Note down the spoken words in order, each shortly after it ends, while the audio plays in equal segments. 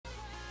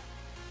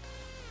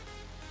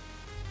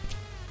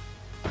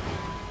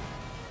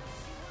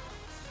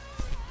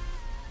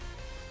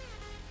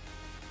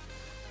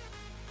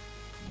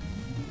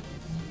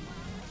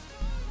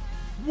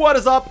What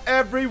is up,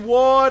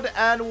 everyone,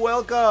 and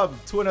welcome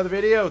to another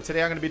video.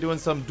 Today I'm going to be doing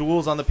some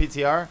duels on the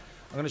PTR.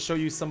 I'm going to show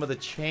you some of the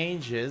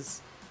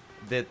changes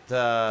that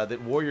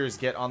that warriors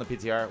get on the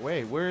PTR.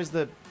 Wait, where's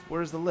the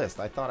list?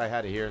 I thought I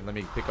had it here. Let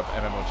me pick up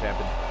MMO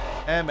Champion.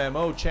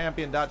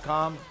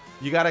 MMOchampion.com.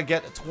 You gotta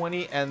get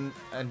 20 and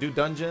do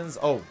dungeons.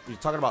 Oh, you're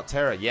talking about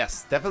Terra?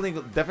 Yes,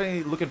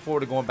 definitely looking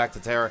forward to going back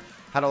to Terra.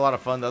 Had a lot of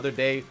fun the other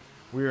day.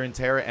 We were in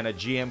Terra and a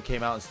GM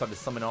came out and started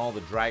summoning all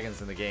the dragons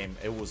in the game.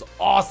 It was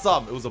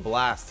awesome. It was a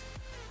blast.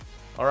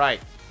 All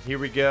right, here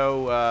we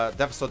go.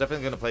 So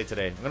definitely gonna play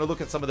today. I'm gonna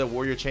look at some of the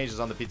warrior changes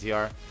on the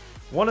PTR.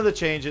 One of the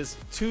changes,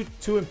 two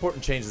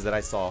important changes that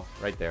I saw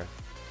right there.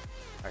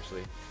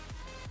 Actually,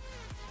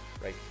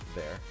 right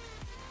there.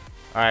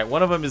 All right,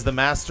 one of them is the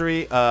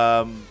mastery.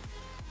 Now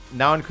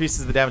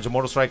increases the damage of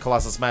Mortal Strike,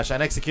 Colossal Smash,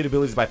 and execute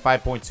abilities by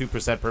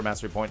 5.2% per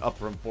mastery point, up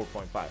from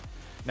 4.5.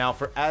 Now,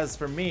 as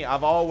for me,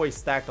 I've always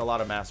stacked a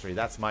lot of mastery.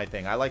 That's my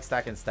thing. I like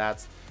stacking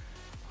stats.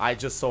 I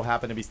just so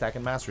happen to be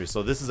stacking mastery.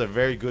 So this is a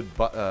very good,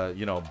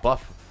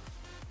 buff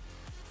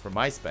for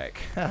my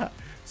spec.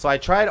 So I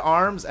tried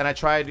arms and I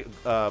tried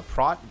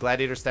Prot,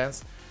 Gladiator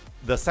Stance.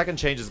 The second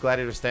change is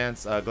Gladiator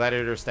Stance.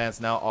 Gladiator Stance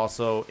now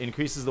also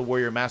increases the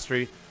warrior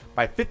mastery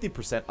by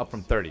 50%, up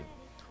from 30.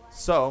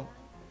 So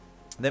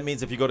that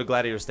means if you go to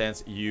Gladiator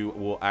Stance, you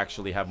will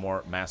actually have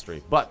more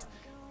mastery. But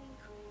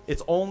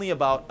it's only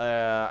about,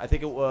 I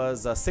think it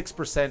was a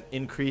 6%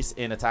 increase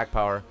in attack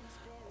power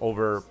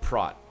over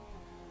Prot.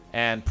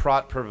 And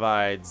Prot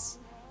provides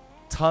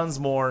tons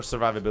more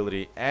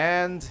survivability.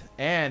 And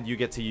you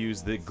get to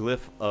use the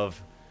glyph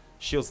of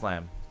Shield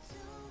Slam.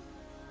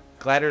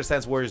 Gladiator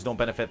Stance warriors don't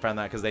benefit from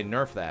that because they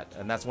nerf that.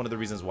 And that's one of the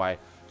reasons why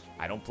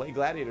I don't play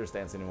Gladiator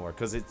Stance anymore,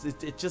 because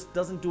it just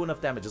doesn't do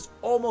enough damage. It's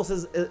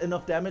almost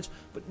enough damage,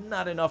 but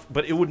not enough.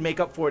 But it would make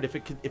up for it if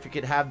it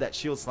could have that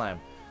Shield Slam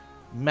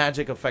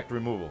magic effect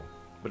removal,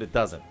 but it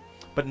doesn't.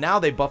 But now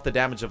they buffed the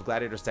damage of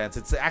Gladiator Stance.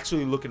 It's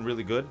actually looking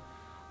really good.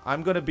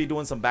 I'm going to be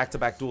doing some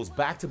back-to-back duels.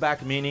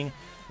 Back-to-back meaning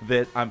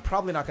that I'm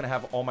probably not going to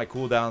have all my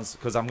cooldowns,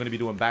 because I'm going to be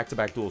doing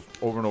back-to-back duels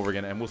over and over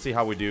again, and we'll see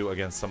how we do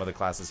against some of the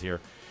classes here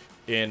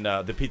in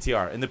the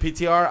PTR. In the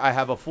PTR, I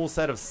have a full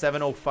set of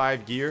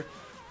 705 gear.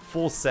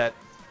 Full set,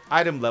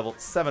 item level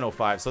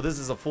 705. So this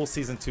is a full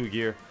season 2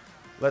 gear.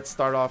 Let's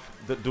start off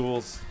the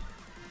duels.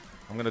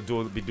 I'm gonna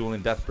be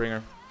dueling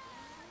Deathbringer.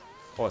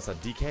 Oh, it's a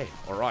DK.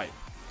 All right.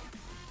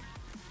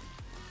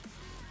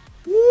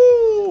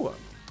 Woo! All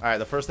right.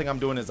 The first thing I'm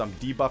doing is I'm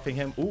debuffing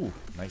him. Ooh,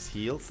 nice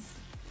heals.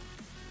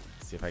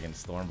 Let's see if I can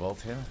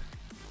Stormbolt him.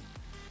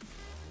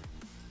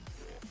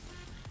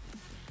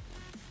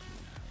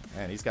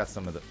 Man, he's got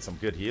some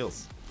good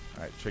heals.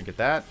 All right, trinket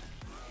that.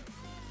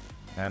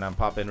 And I'm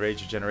popping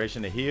Rage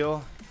Regeneration to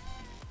heal.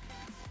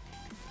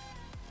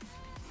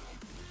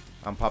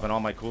 I'm popping all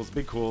my cools,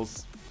 big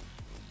cools.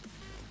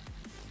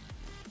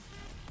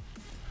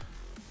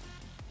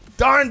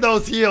 Darn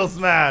those heals,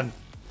 man!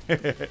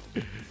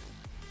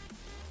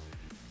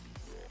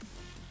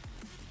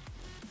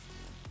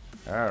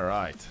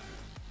 Alright.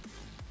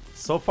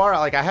 So far,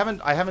 like I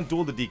haven't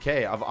dueled the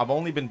DK. I've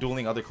only been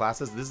dueling other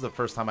classes. This is the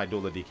first time I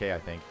duel the DK, I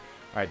think.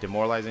 Alright,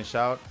 Demoralizing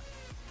Shout.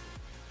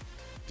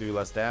 Do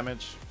less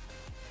damage.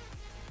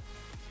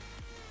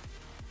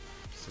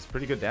 It's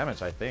pretty good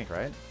damage, I think,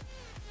 right?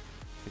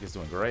 I think it's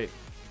doing great.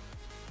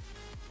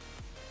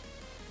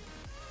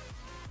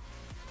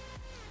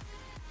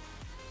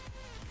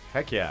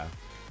 Heck yeah.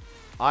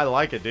 I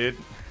like it, dude.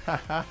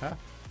 I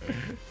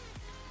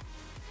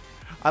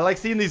like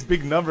seeing these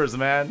big numbers,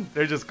 man.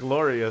 They're just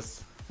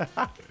glorious.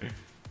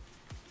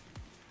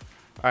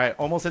 Alright,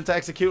 almost into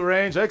execute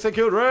range.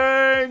 Execute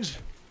range!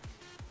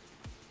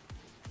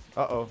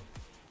 Uh-oh.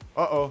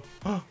 Uh-oh.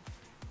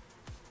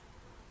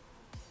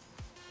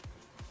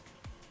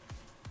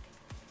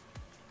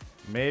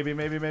 Maybe.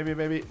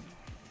 Man,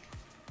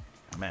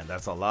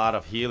 that's a lot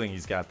of healing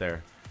he's got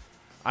there.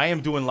 I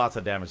am doing lots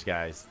of damage,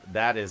 guys.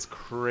 That is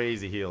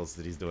crazy heals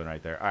that he's doing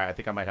right there. All right, I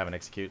think I might have an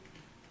execute.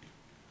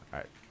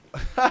 All right.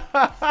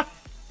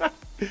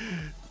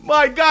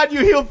 My God,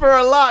 you healed for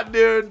a lot,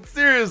 dude.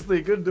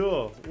 Seriously, good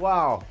duel.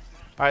 Wow. All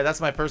right, that's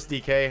my first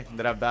DK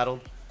that I've battled.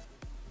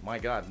 My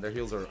God, their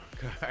heals are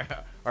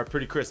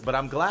pretty crisp. But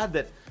I'm glad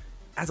that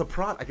as a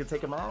Prot, I can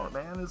take him out,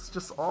 man. It's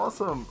just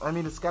awesome. I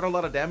mean, it's got a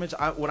lot of damage.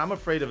 What I'm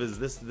afraid of is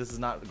this is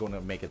not going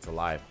to make it to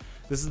live.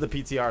 This is the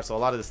PTR, so a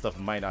lot of this stuff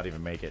might not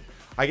even make it.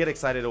 I get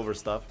excited over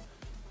stuff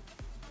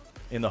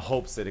in the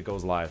hopes that it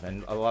goes live.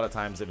 And a lot of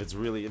times, if it's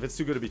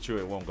too good to be true,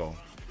 it won't go.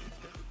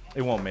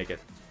 It won't make it.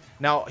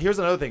 Now, here's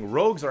another thing.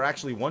 Rogues are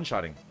actually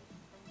one-shotting.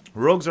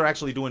 Rogues are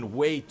actually doing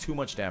way too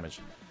much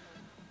damage.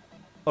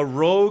 A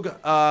rogue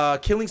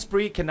killing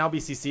spree can now be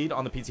CC'd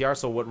on the PTR.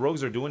 So what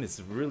rogues are doing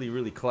is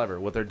really clever.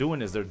 What they're doing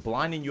is they're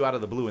blinding you out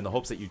of the blue in the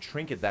hopes that you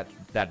trinket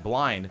that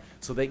blind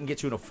so they can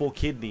get you in a full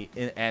kidney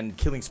and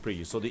killing spree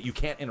you so that you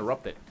can't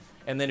interrupt it.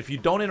 And then if you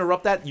don't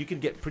interrupt that, you can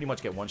pretty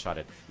much get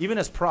one-shotted. Even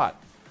as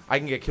Prot, I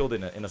can get killed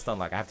in a stun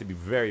lock. I have to be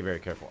very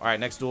careful. All right,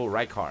 next duel,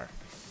 Rykar.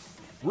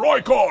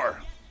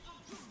 Rykar!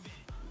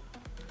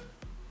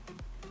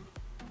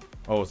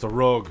 Oh, it's a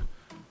rogue.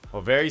 Oh,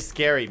 very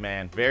scary,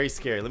 man. Very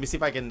scary. Let me see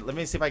if I can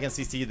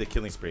CC the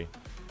killing spree.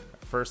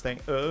 First thing.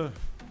 All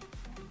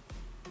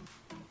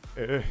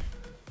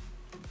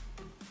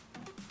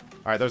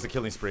right, there's a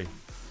killing spree.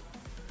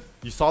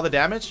 You saw the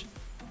damage?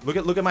 Look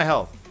at my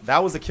health.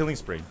 That was a killing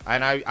spree.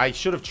 And I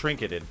should have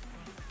trinketed.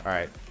 All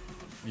right.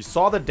 You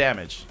saw the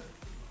damage.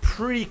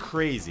 Pretty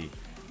crazy.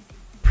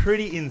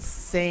 Pretty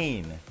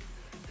insane.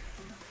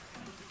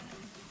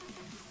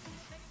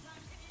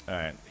 All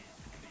right.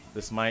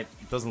 This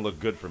doesn't look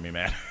good for me,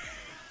 man.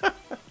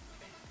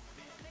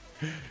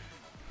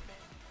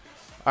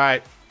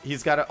 Alright,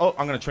 he's got a... Oh,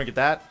 I'm going to trinket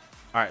that.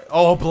 Alright.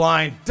 Oh,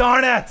 blind.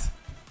 Darn it!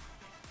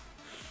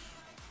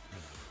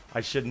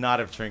 I should not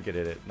have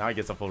trinketed it. Now he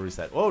gets a full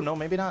reset. Oh, no,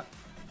 maybe not.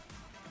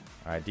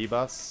 Alright,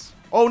 debuffs.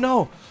 Oh,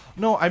 no!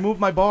 No, I moved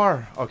my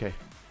bar. Okay.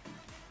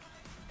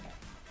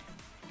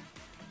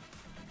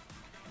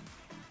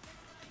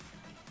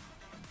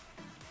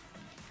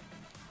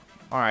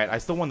 Alright, I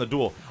still won the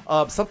duel.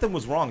 Something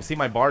was wrong. See,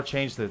 my bar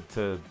changed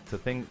to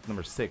thing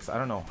number 6. I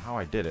don't know how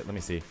I did it. Let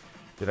me see.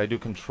 Did I do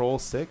control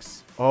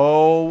 6?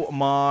 Oh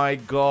my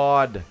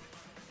god.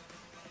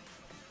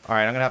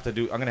 Alright, I'm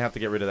gonna have to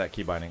get rid of that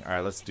key binding.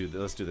 Alright, let's do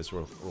this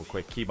real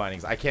quick. Key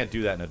bindings. I can't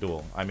do that in a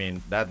duel. I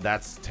mean,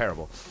 that's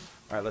terrible.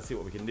 Alright, let's see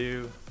what we can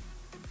do.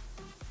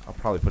 I'll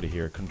probably put it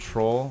here.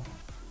 Control.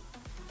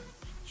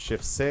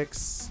 Shift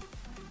 6.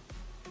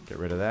 Get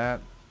rid of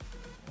that.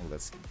 Oh,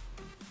 let's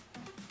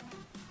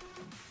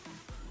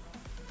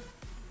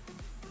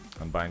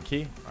unbind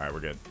key. Alright, we're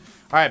good.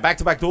 Alright,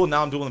 back-to-back duel.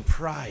 Now I'm dueling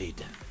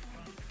Pride.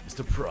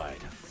 Mr. Pride.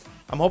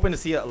 I'm hoping to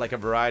see like a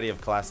variety of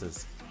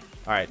classes.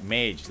 Alright,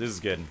 Mage. This is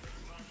good.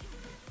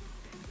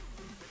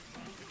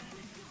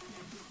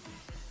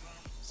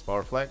 Spell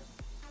Reflect.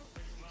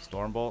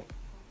 Stormbolt.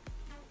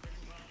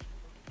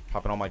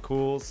 Popping all my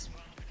cools.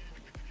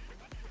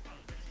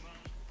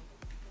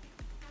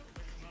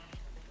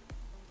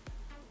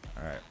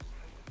 Alright.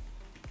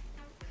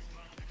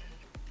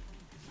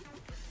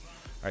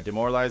 Alright,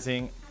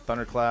 Demoralizing.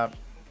 Thunderclap.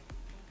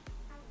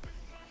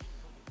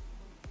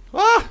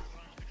 Ah!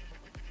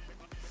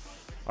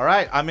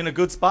 Alright, I'm in a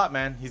good spot,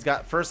 man. He's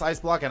got first ice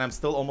block and I'm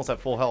still almost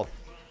at full health.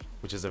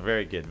 Which is a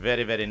very good.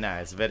 Very, very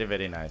nice. Very,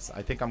 very nice.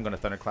 I think I'm going to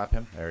Thunderclap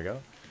him. There we go.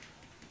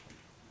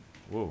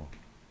 Whoa.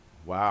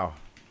 Wow.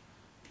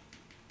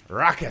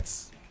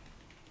 Rockets!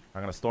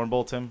 I'm going to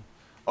Stormbolt him.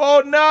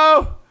 Oh,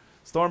 no!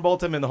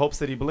 Stormbolt him in the hopes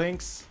that he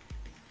blinks.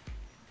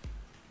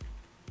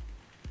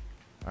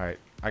 Alright.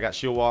 I got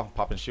Shield Wall.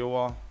 Popping Shield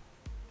Wall.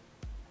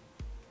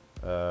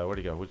 Where'd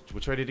he go?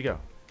 Which way did he go?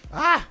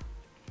 Ah!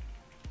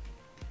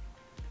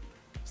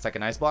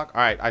 Second ice block.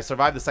 Alright, I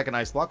survived the second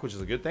ice block, which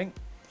is a good thing.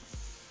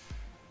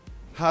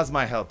 How's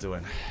my health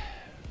doing?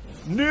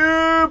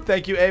 Nope!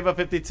 Thank you,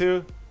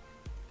 Ava52.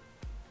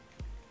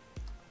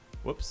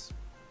 Whoops.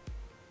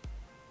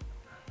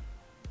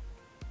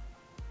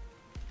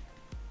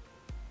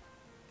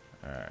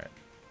 Alright.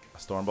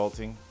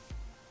 Stormbolting.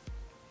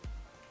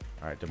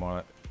 Alright,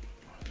 Demolish.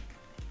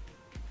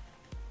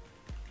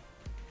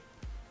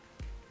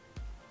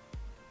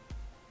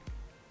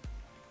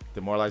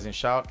 Demoralizing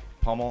Shout.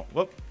 Pummel.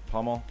 Whoop.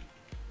 Pummel.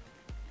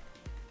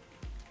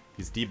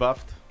 He's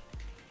debuffed.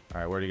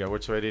 Alright, where'd he go?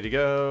 Which way did he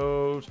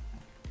go?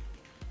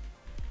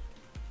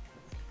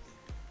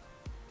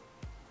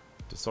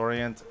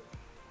 Disorient.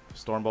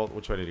 Stormbolt.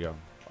 Which way did he go?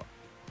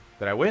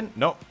 Did I win?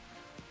 Nope.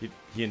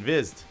 He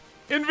invised.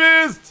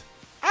 Invised!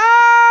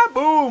 Ah!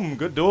 Boom!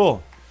 Good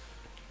duel.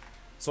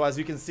 So as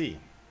you can see,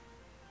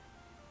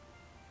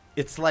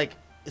 it's like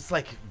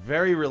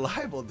very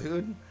reliable,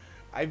 dude.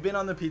 I've been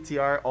on the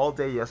PTR all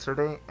day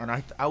yesterday, and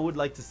I would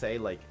like to say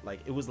like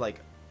it was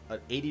like an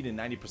 80 to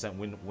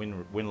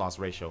 90% win-loss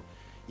ratio.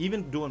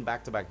 Even doing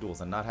back-to-back duels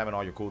and not having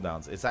all your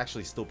cooldowns, it's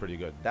actually still pretty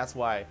good. That's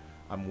why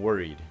I'm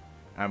worried.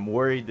 I'm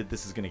worried that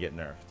this is gonna get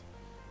nerfed.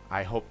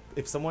 I hope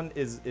if someone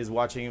is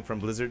watching from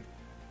Blizzard,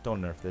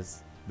 don't nerf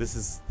this. This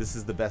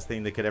is the best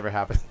thing that could ever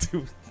happen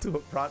to a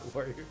Prot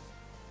Warrior.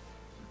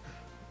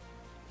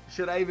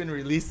 Should I even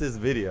release this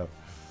video?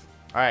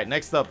 All right,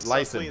 next up,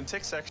 license. And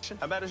tick section.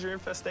 How bad is your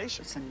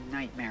infestation? It's a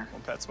nightmare.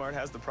 Well, PetSmart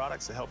has the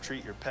products to help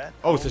treat your pet.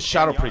 Oh, it's a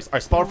Shadow Priest. All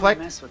right, Spell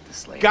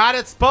Reflect. Got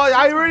it.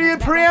 I already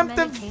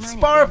preemptive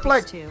Spell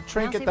Reflect.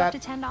 Trinket that.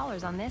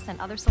 $10 on this and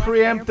other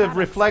Preemptive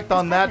Reflect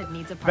on that.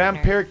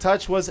 Vampiric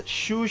Touch was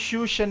shoo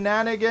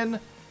shenanigan.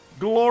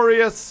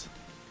 Glorious.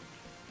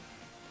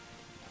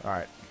 All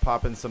right,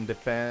 popping some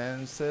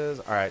defenses.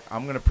 All right,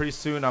 I'm gonna pretty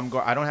soon.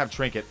 I don't have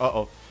Trinket.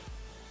 Uh-oh.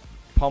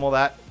 Pummel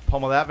that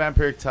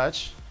Vampiric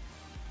Touch.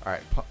 All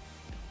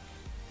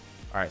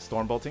right,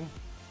 Stormbolting.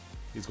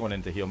 He's going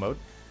into heal mode.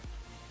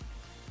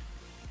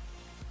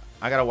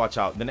 I gotta watch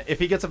out. Then if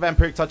he gets a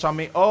Vampiric Touch on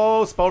me,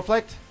 oh, Spell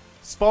Reflect.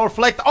 Spell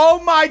Reflect.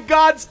 Oh my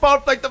God, Spell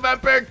Reflect the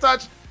Vampiric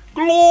Touch.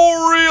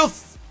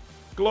 Glorious.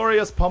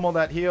 Glorious. Pummel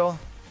that heal.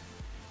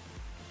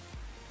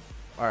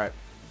 All right.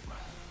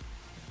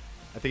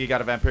 I think he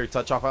got a Vampiric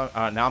Touch off.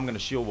 Now I'm gonna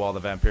Shield Wall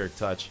the Vampiric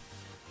Touch.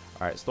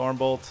 All right,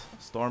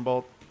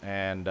 Stormbolt.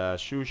 And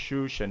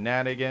shoo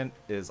shenanigan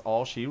is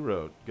all she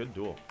wrote. Good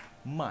duel.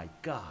 My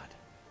God.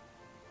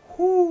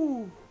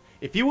 Whoo.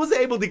 If he was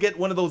able to get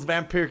one of those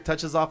vampiric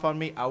touches off on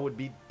me, I would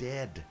be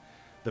dead.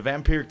 The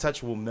vampiric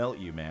touch will melt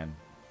you, man.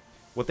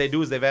 What they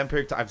do is they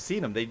vampiric. I've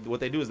seen them. What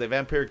they do is they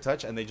vampiric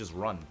touch and they just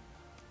run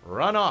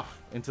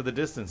off into the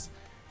distance,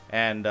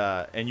 and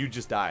you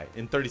just die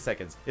in 30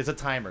 seconds. It's a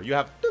timer. You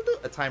have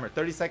a timer.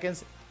 30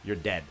 seconds. You're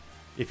dead.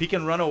 If he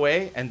can run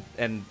away and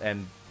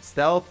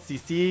stealth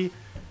CC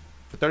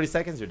for 30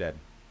 seconds, you're dead.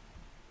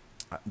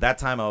 That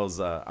time I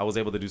was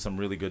able to do some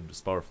really good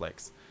spell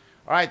flex.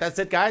 All right, that's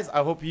it, guys.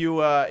 I hope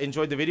you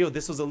enjoyed the video.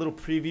 This was a little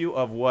preview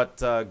of what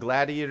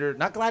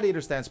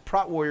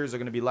Prot Warriors are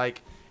going to be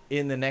like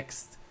in the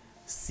next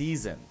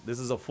season. This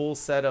is a full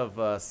set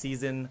of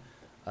season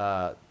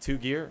 2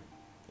 gear.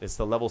 It's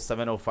the level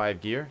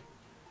 705 gear.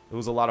 It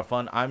was a lot of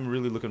fun. I'm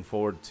really looking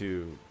forward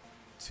to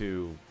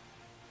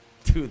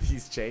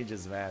these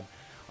changes, man.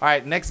 All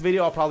right, next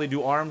video I'll probably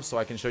do arms so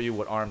I can show you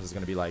what arms is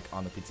going to be like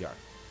on the PTR.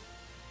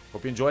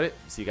 Hope you enjoyed it.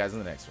 See you guys in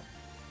the next one.